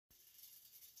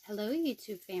Hello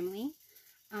YouTube family.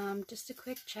 Just a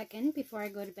quick check-in before I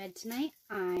go to bed tonight.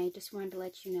 I just wanted to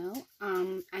let you know,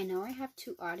 I know I have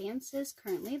two audiences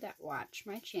currently that watch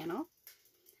my channel.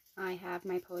 I have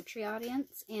my poetry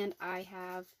audience and I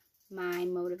have my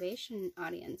motivation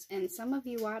audience. And some of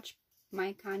you watch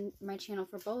my channel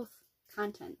for both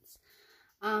contents.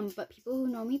 But people who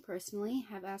know me personally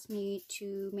have asked me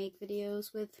to make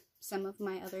videos with some of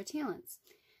my other talents.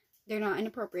 They're not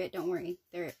inappropriate, don't worry.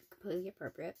 They're completely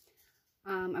appropriate.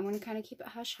 I'm going to kind of keep it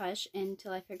hush-hush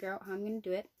until I figure out how I'm going to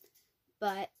do it.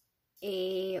 But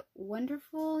a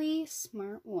wonderfully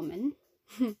smart woman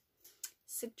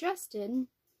suggested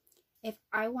if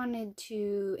I wanted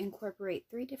to incorporate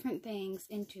 3 different things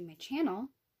into my channel,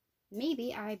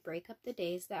 maybe I break up the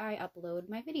days that I upload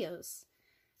my videos.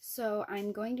 So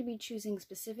I'm going to be choosing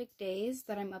specific days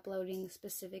that I'm uploading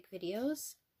specific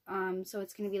videos. So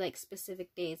it's going to be like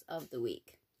specific days of the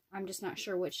week. I'm just not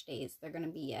sure which days they're going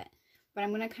to be yet. But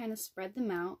I'm going to kind of spread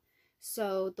them out.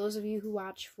 So those of you who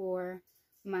watch for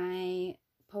my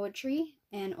poetry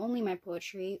and only my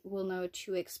poetry will know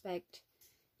to expect,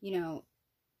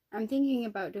 I'm thinking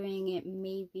about doing it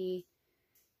maybe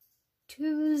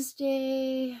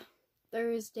Tuesday,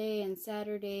 Thursday, and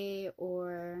Saturday,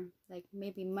 or like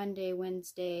maybe Monday,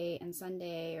 Wednesday, and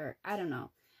Sunday, or I don't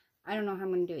know. I don't know how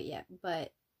I'm going to do it yet,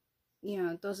 but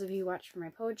those of you who watch for my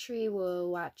poetry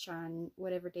will watch on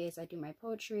whatever days I do my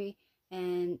poetry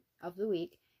and of the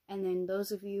week. And then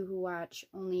those of you who watch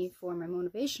only for my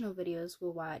motivational videos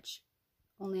will watch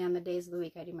only on the days of the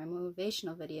week I do my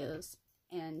motivational videos,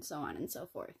 and so on and so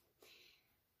forth.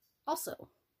 Also,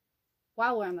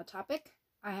 while we're on the topic,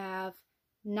 I have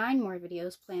 9 more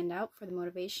videos planned out for the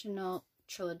motivational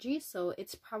trilogy, so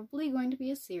it's probably going to be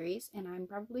a series, and I'm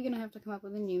probably going to have to come up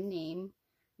with a new name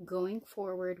going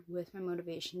forward with my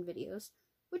motivation videos,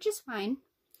 which is fine.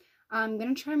 I'm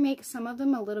going to try to make some of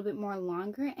them a little bit more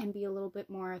longer and be a little bit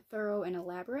more thorough and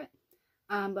elaborate,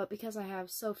 but because I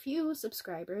have so few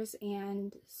subscribers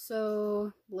and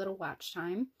so little watch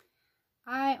time,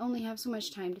 I only have so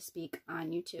much time to speak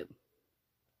on YouTube,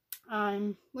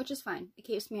 which is fine. It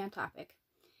keeps me on topic.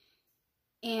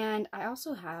 And I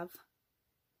also have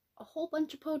a whole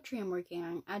bunch of poetry I'm working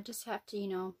on. I just have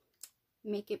to,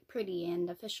 make it pretty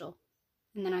and official,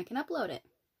 and then I can upload it.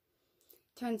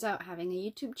 Turns out having a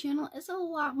YouTube channel is a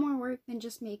lot more work than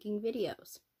just making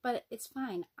videos, but it's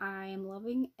fine. I am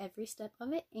loving every step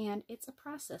of it, and it's a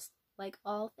process, like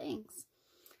all things.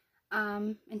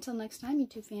 Until next time,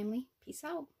 YouTube family, peace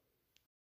out.